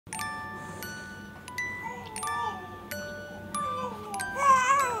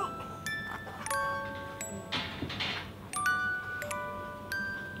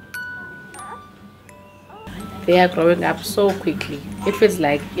they are growing up so quickly. It feels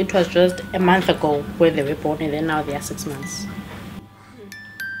like it was just a month ago when they were born, and then now they are 6 months.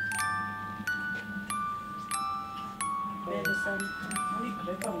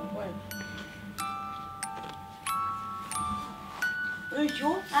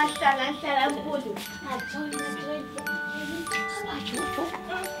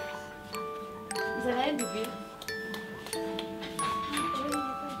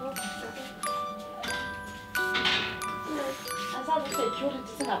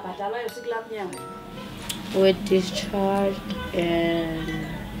 Were discharged in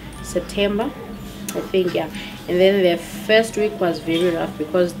September, I think, yeah. And then their first week was very rough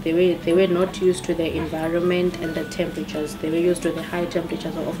because they were not used to the environment and the temperatures. They were used to the high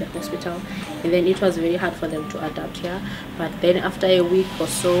temperatures of the hospital, and then it was very hard for them to adapt here. But then after a week or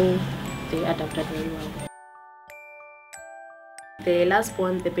so, they adapted very well. The last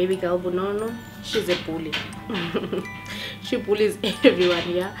one, the baby girl Bunono, she's a bully. She bullies everyone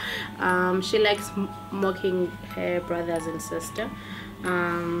here. She likes mocking her brothers and sister.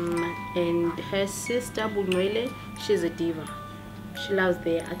 And her sister Bunwele, she's a diva. She loves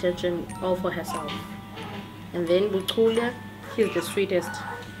the attention all for herself. And then Butule, he's the sweetest,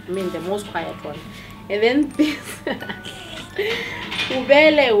 I mean the most quiet one. And then this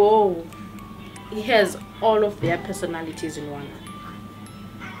Ubele, whoa, he has all of their personalities in one.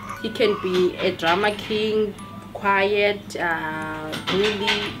 He can be a drama king, quiet, bully.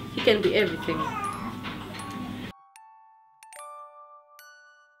 He can be everything.